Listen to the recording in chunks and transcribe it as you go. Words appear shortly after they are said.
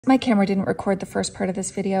My camera didn't record the first part of this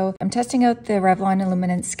video. I'm testing out the Revlon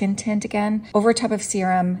Illuminance Skin Tint again, over top of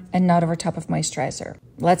serum and not over top of moisturizer.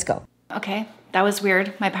 Let's go. Okay, that was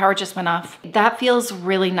weird. My power just went off. That feels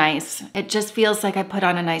really nice. It just feels like I put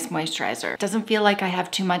on a nice moisturizer. It doesn't feel like I have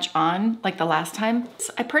too much on like the last time.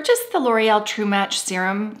 So I purchased the L'Oreal True Match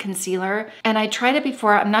Serum Concealer and I tried it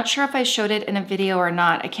before. I'm not sure if I showed it in a video or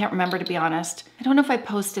not. I can't remember, to be honest. I don't know if I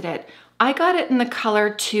posted it. I got it in the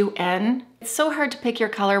color 2N. It's so hard to pick your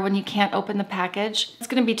color when you can't open the package. It's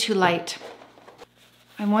gonna be too light.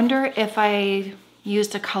 I wonder if I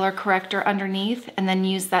used a color corrector underneath and then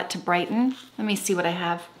use that to brighten. Let me see what I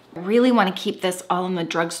have. I really wanna keep this all in the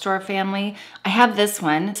drugstore family. I have this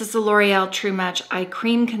one. This is the L'Oreal True Match Eye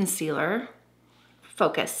Cream Concealer.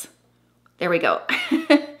 Focus. There we go.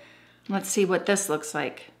 Let's see what this looks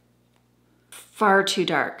like. Far too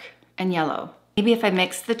dark and yellow. Maybe if I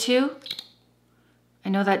mix the two. I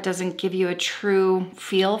know that doesn't give you a true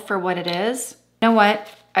feel for what it is. You know what?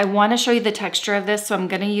 I want to show you the texture of this, so I'm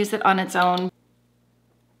going to use it on its own.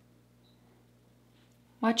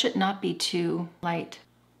 Watch it not be too light.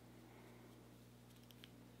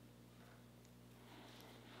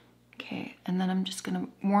 Okay, and then I'm just going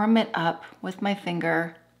to warm it up with my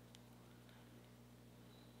finger.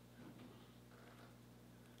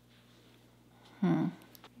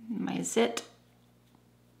 My zit.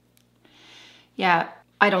 Yeah,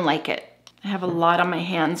 I don't like it. I have a lot on my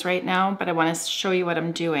hands right now, but I want to show you what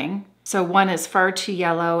I'm doing. So one is far too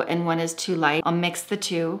yellow and one is too light. I'll mix the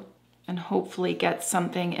two and hopefully get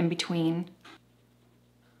something in between.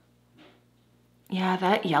 Yeah,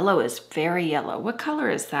 that yellow is very yellow. What color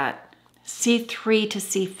is that? C3 to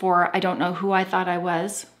C4. I don't know who I thought I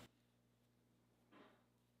was.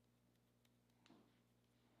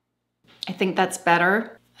 I think that's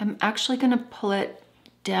better. I'm actually gonna pull it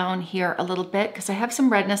down here a little bit because I have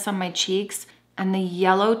some redness on my cheeks and the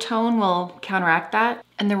yellow tone will counteract that.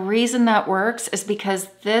 And the reason that works is because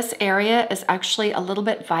this area is actually a little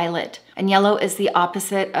bit violet and yellow is the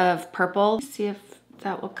opposite of purple. Let's see if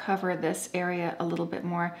that will cover this area a little bit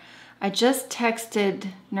more. I just texted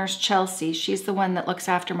Nurse Chelsea. She's the one that looks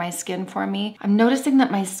after my skin for me. I'm noticing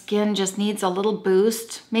that my skin just needs a little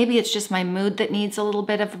boost. Maybe it's just my mood that needs a little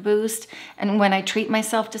bit of a boost. And when I treat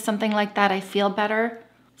myself to something like that, I feel better.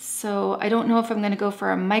 So I don't know if I'm gonna go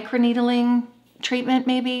for a microneedling treatment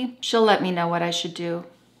maybe. She'll let me know what I should do.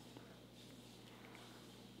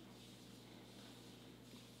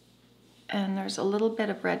 And there's a little bit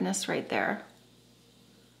of redness right there.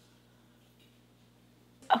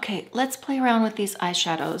 Okay, let's play around with these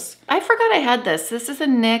eyeshadows. I forgot I had this. This is a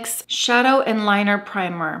NYX Shadow and Liner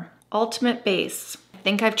Primer, Ultimate Base. I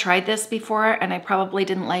think I've tried this before and I probably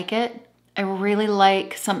didn't like it. I really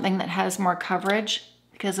like something that has more coverage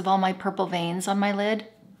because of all my purple veins on my lid,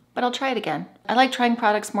 but I'll try it again. I like trying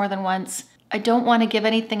products more than once. I don't want to give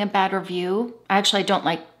anything a bad review. Actually, I don't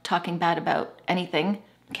like talking bad about anything.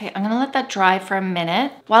 Okay, I'm gonna let that dry for a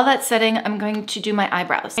minute. While that's setting, I'm going to do my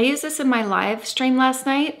eyebrows. I used this in my live stream last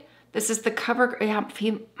night. This is the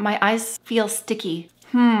Covergirl. My eyes feel sticky.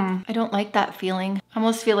 I don't like that feeling. I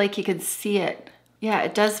almost feel like you could see it. Yeah,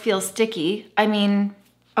 it does feel sticky. I mean,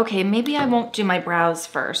 okay, maybe I won't do my brows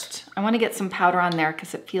first. I wanna get some powder on there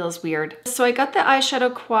because it feels weird. So I got the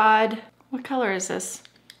eyeshadow quad. What color is this?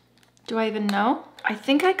 Do I even know? I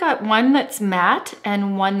think I got one that's matte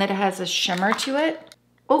and one that has a shimmer to it.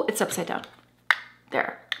 Oh, it's upside down.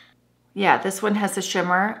 There. Yeah, this one has a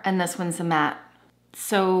shimmer and this one's a matte.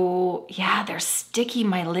 So yeah, they're sticky,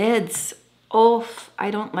 my lids. Oof, I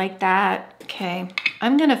don't like that. Okay,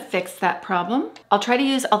 I'm gonna fix that problem. I'll try to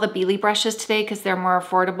use all the Beili brushes today because they're more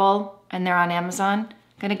affordable and they're on Amazon.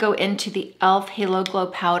 I'm gonna go into the e.l.f. Halo Glow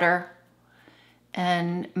Powder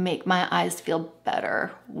and make my eyes feel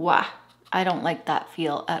better. Wow, I don't like that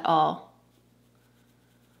feel at all.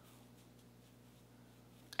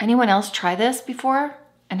 Anyone else try this before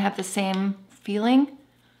and have the same feeling?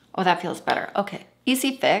 Oh, that feels better. Okay,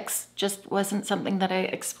 easy fix. Just wasn't something that I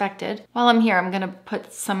expected. While I'm here, I'm gonna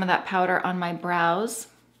put some of that powder on my brows.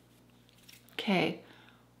 Okay,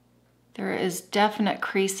 there is definite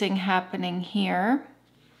creasing happening here.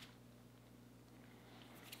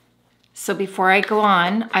 So before I go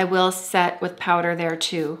on, I will set with powder there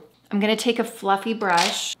too. I'm gonna take a fluffy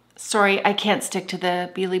brush. Sorry, I can't stick to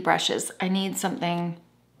the Beili brushes. I need something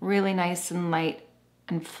really nice and light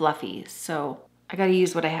and fluffy. So I gotta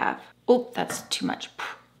use what I have. Oh, that's too much.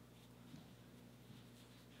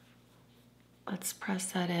 Let's press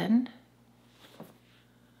that in.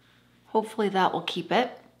 Hopefully that will keep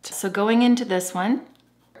it. So going into this one,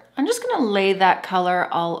 I'm just gonna lay that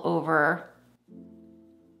color all over.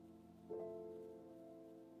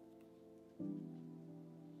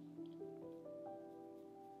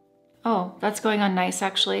 Oh, that's going on nice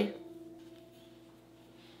actually.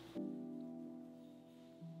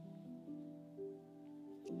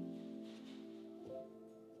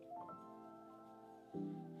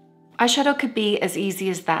 Eyeshadow could be as easy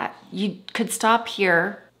as that. You could stop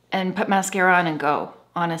here and put mascara on and go,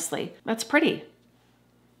 honestly. That's pretty,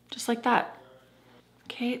 just like that.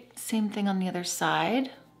 Okay, same thing on the other side.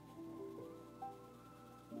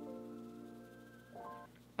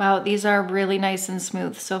 Wow, these are really nice and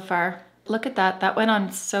smooth so far. Look at that, that went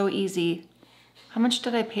on so easy. How much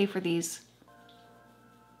did I pay for these?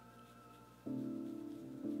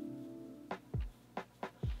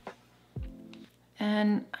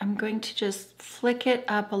 And I'm going to just flick it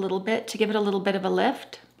up a little bit to give it a little bit of a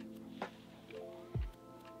lift.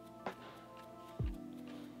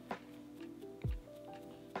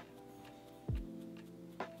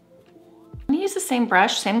 I'm gonna use the same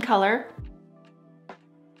brush, same color.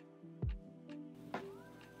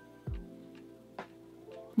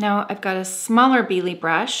 Now I've got a smaller Beili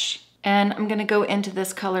brush and I'm gonna go into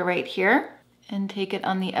this color right here and take it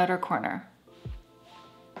on the outer corner.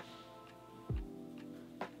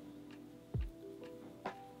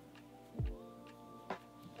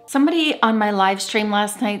 Somebody on my live stream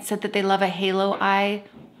last night said that they love a halo eye.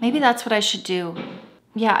 Maybe that's what I should do.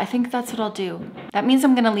 Yeah, I think that's what I'll do. That means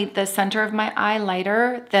I'm gonna leave the center of my eye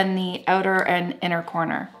lighter than the outer and inner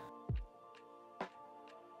corner.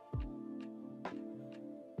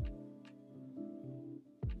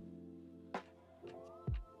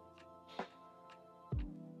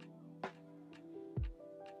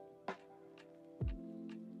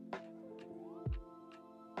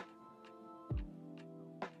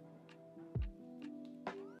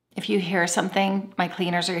 If you hear something, my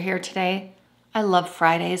cleaners are here today. I love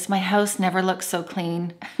Fridays. My house never looks so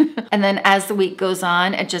clean. And then as the week goes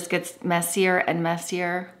on, it just gets messier and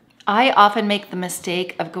messier. I often make the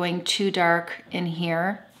mistake of going too dark in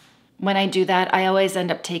here. When I do that, I always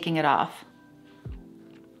end up taking it off.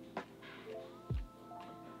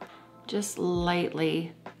 Just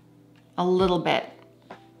lightly, a little bit.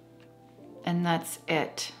 And that's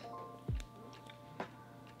it.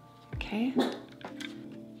 Okay.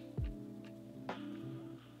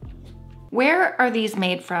 Where are these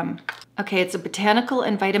made from? Okay, it's a botanical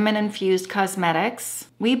and vitamin infused cosmetics.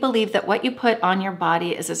 We believe that what you put on your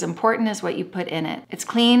body is as important as what you put in it. It's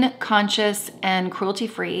clean, conscious, and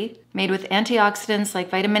cruelty-free, made with antioxidants like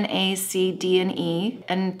vitamin A, C, D, and E,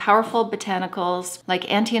 and powerful botanicals like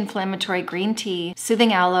anti-inflammatory green tea,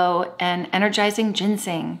 soothing aloe, and energizing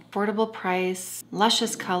ginseng. Affordable price,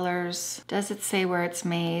 luscious colors. Does it say where it's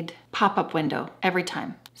made? Pop-up window, every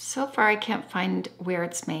time. So far, I can't find where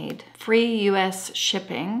it's made. Free US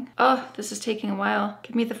shipping. Oh, this is taking a while.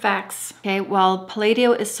 Give me the facts. Okay, while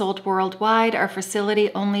Palladio is sold worldwide, our facility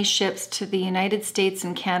only ships to the United States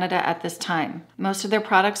and Canada at this time. Most of their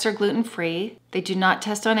products are gluten-free. They do not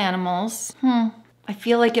test on animals. I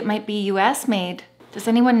feel like it might be US made. Does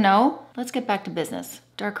anyone know? Let's get back to business.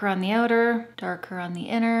 Darker on the outer, darker on the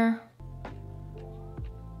inner.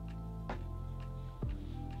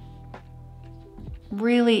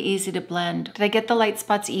 Really easy to blend. Did I get the light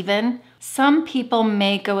spots even? Some people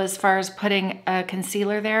may go as far as putting a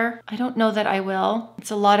concealer there. I don't know that I will. It's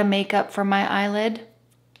a lot of makeup for my eyelid.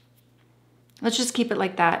 Let's just keep it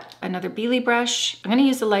like that. Another Beili brush. I'm gonna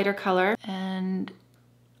use a lighter color and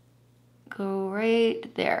go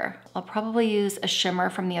right there. I'll probably use a shimmer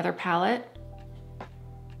from the other palette.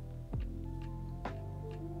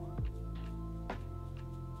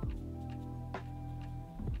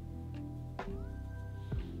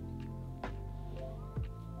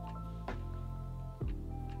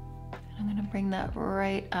 Bring that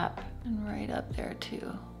right up and right up there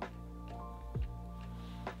too.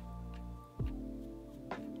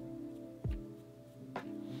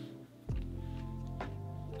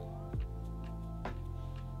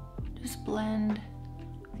 Just blend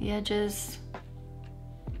the edges.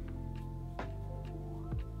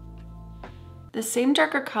 The same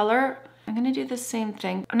darker color, I'm gonna do the same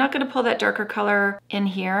thing. I'm not gonna pull that darker color in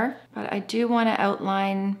here, but I do wanna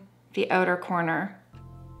outline the outer corner.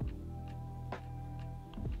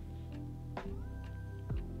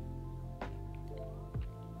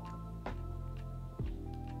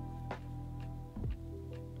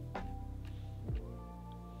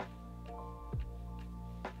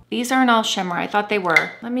 These aren't all shimmer, I thought they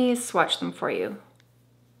were. Let me swatch them for you.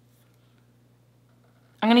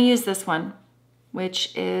 I'm gonna use this one,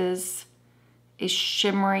 which is a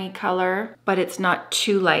shimmery color, but it's not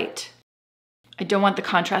too light. I don't want the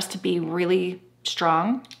contrast to be really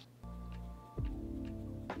strong.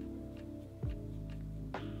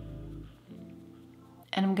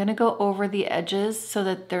 And I'm gonna go over the edges so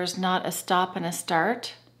that there's not a stop and a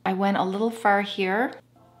start. I went a little far here.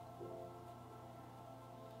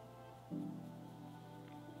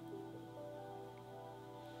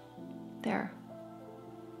 There.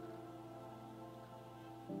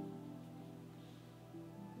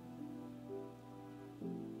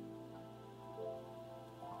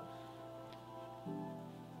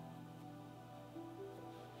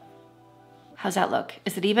 How's that look?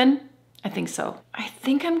 Is it even? I think so. I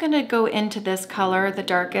think I'm gonna go into this color, the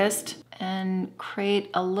darkest, and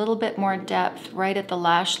create a little bit more depth right at the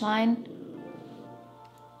lash line.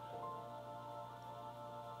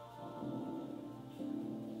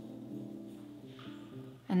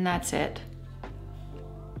 And that's it.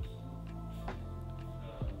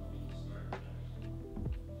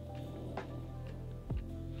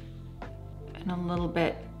 And a little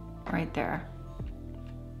bit right there.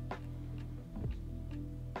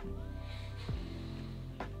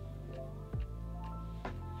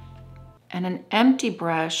 And an empty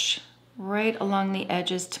brush right along the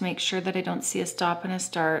edges to make sure that I don't see a stop and a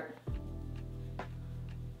start.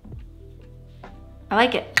 I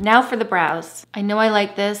like it. Now for the brows. I know I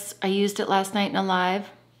like this. I used it last night in a live,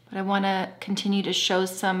 but I wanna continue to show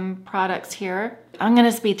some products here. I'm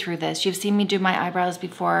gonna speed through this. You've seen me do my eyebrows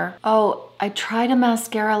before. Oh, I tried a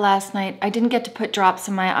mascara last night. I didn't get to put drops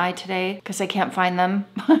in my eye today because I can't find them.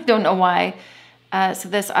 I don't know why. So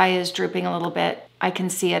this eye is drooping a little bit. I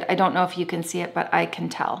can see it. I don't know if you can see it, but I can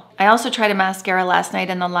tell. I also tried a mascara last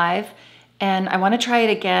night in the live, and I wanna try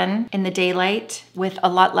it again in the daylight with a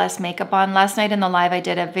lot less makeup on. Last night in the live, I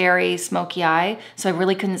did a very smoky eye, so I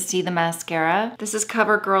really couldn't see the mascara. This is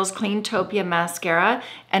Covergirl's Cleantopia Mascara,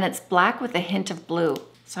 and it's black with a hint of blue.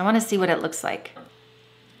 So I wanna see what it looks like.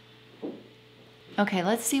 Okay,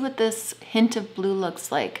 let's see what this hint of blue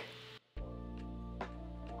looks like.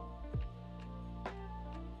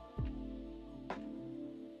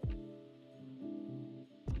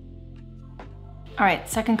 All right,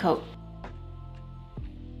 second coat.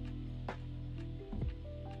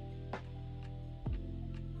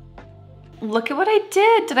 Look at what I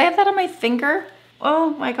did. Did I have that on my finger?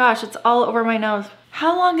 Oh my gosh, it's all over my nose.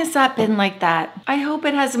 How long has that been like that? I hope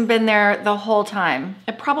it hasn't been there the whole time.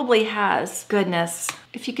 It probably has. Goodness.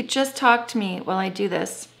 If you could just talk to me while I do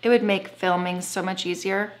this, it would make filming so much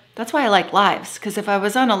easier. That's why I like lives, because if I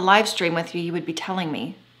was on a live stream with you, you would be telling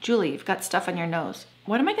me, Julie, you've got stuff on your nose.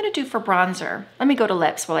 What am I gonna do for bronzer? Let me go to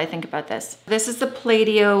lips while I think about this. This is the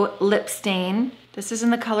Palladio Lip Stain. This is in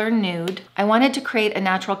the color Nude. I wanted to create a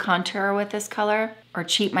natural contour with this color, or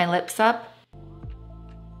cheat my lips up.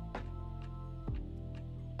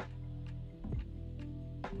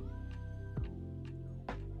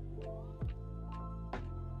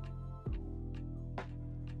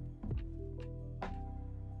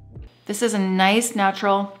 This is a nice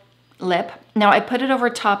natural lip. Now I put it over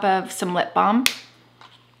top of some lip balm.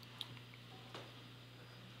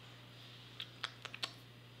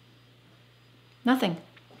 Nothing.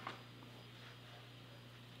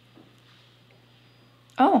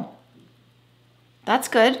 Oh, that's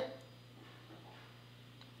good.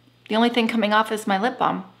 The only thing coming off is my lip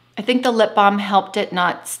balm. I think the lip balm helped it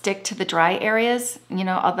not stick to the dry areas, you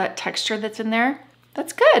know, all that texture that's in there.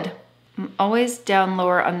 That's good. I'm always down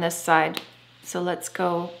lower on this side. So let's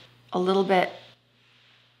go a little bit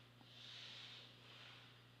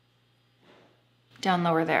down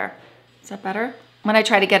lower there. Is that better? When I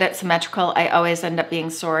try to get it symmetrical, I always end up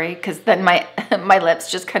being sorry because then my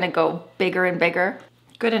lips just kind of go bigger and bigger.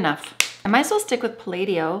 Good enough. I might as well stick with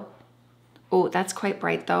Palladio. Oh, that's quite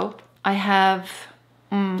bright though. I have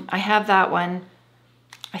that one.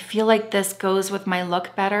 I feel like this goes with my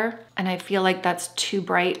look better, and I feel like that's too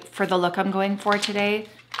bright for the look I'm going for today.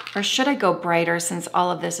 Or should I go brighter since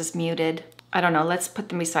all of this is muted? I don't know, let's put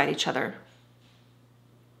them beside each other.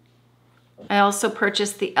 I also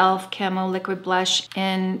purchased the e.l.f. Camo Liquid Blush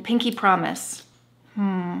in Pinky Promise.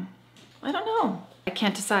 I don't know. I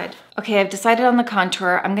can't decide. Okay, I've decided on the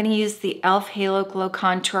contour. I'm gonna use the e.l.f. Halo Glow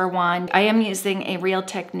Contour Wand. I am using a Real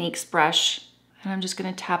Techniques brush, and I'm just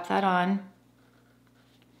gonna tap that on.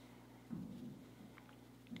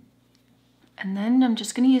 And then I'm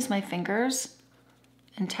just gonna use my fingers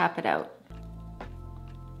and tap it out.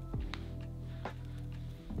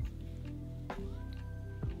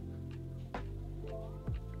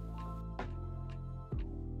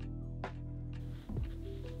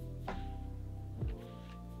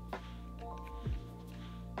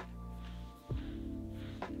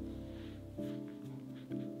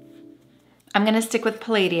 I'm gonna stick with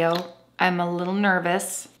Palladio. I'm a little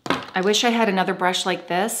nervous. I wish I had another brush like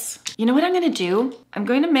this. You know what I'm gonna do? I'm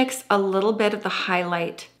going to mix a little bit of the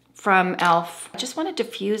highlight from e.l.f. I just want to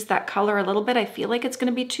diffuse that color a little bit. I feel like it's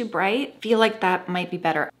going to be too bright. I feel like that might be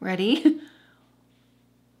better. Ready?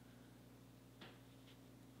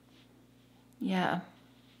 Yeah.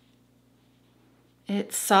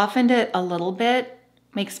 It softened it a little bit,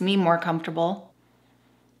 makes me more comfortable.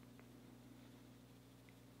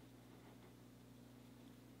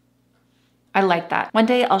 I like that. One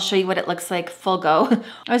day I'll show you what it looks like full go.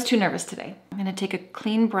 I was too nervous today. I'm gonna take a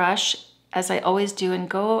clean brush, as I always do, and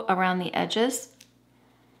go around the edges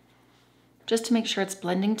just to make sure it's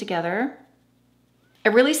blending together. I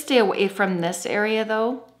really stay away from this area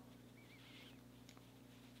though.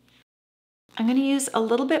 I'm gonna use a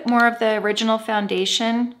little bit more of the original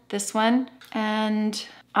foundation, this one, and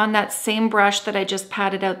on that same brush that I just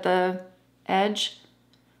patted out the edge,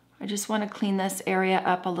 I just wanna clean this area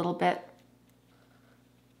up a little bit.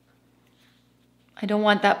 I don't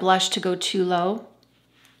want that blush to go too low.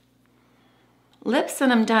 Lips,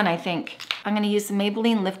 and I'm done, I think. I'm gonna use the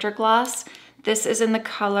Maybelline Lifter Gloss. This is in the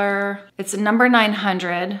color, it's number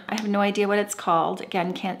 900. I have no idea what it's called.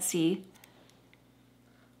 Again, can't see.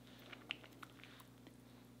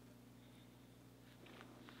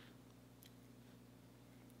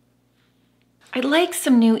 I'd like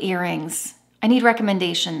some new earrings. I need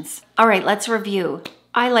recommendations. All right, let's review.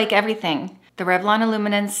 I like everything. The Revlon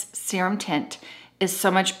Illuminance Serum Tint is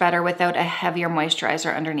so much better without a heavier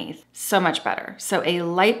moisturizer underneath. So much better. So a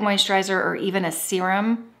light moisturizer or even a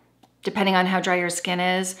serum, depending on how dry your skin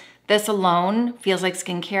is, this alone feels like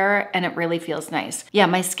skincare and it really feels nice. Yeah,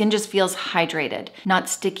 my skin just feels hydrated, not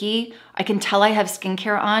sticky. I can tell I have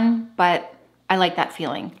skincare on, but I like that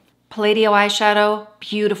feeling. Palladio eyeshadow,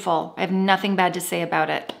 beautiful. I have nothing bad to say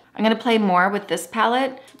about it. I'm gonna play more with this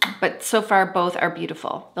palette, but so far both are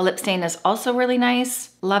beautiful. The lip stain is also really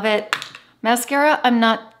nice, love it. Mascara, I'm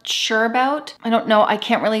not sure about. I don't know, I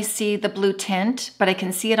can't really see the blue tint, but I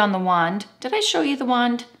can see it on the wand. Did I show you the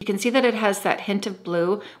wand? You can see that it has that hint of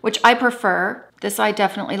blue, which I prefer. This eye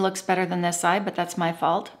definitely looks better than this eye, but that's my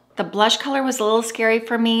fault. The blush color was a little scary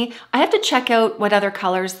for me. I have to check out what other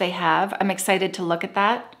colors they have. I'm excited to look at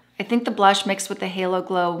that. I think the blush mixed with the Halo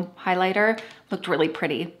Glow highlighter looked really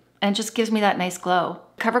pretty. And it just gives me that nice glow.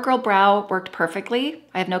 CoverGirl brow worked perfectly.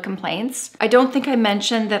 I have no complaints. I don't think I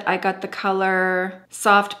mentioned that I got the color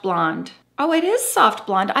Soft Blonde. Oh, it is Soft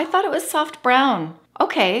Blonde. I thought it was Soft Brown.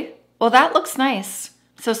 Okay, well that looks nice.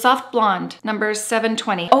 So Soft Blonde, number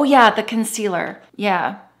 720. Oh yeah, the concealer.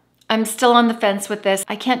 Yeah. I'm still on the fence with this.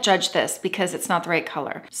 I can't judge this because it's not the right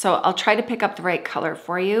color. So I'll try to pick up the right color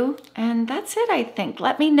for you. And that's it, I think.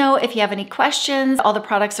 Let me know if you have any questions. All the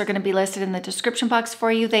products are gonna be listed in the description box for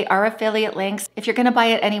you. They are affiliate links. If you're gonna buy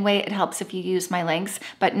it anyway, it helps if you use my links,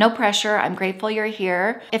 but no pressure. I'm grateful you're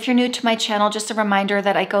here. If you're new to my channel, just a reminder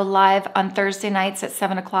that I go live on Thursday nights at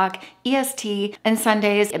 7 o'clock EST and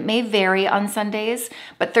Sundays. It may vary on Sundays,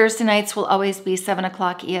 but Thursday nights will always be 7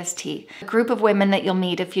 o'clock EST. A group of women that you'll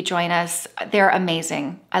meet if you join us. They're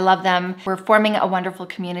amazing. I love them. We're forming a wonderful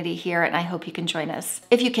community here and I hope you can join us.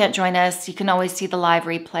 If you can't join us, you can always see the live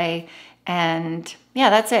replay. And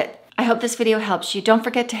yeah, that's it. I hope this video helps you. Don't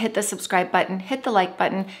forget to hit the subscribe button, hit the like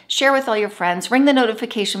button, share with all your friends, ring the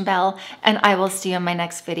notification bell, and I will see you in my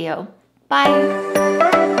next video. Bye.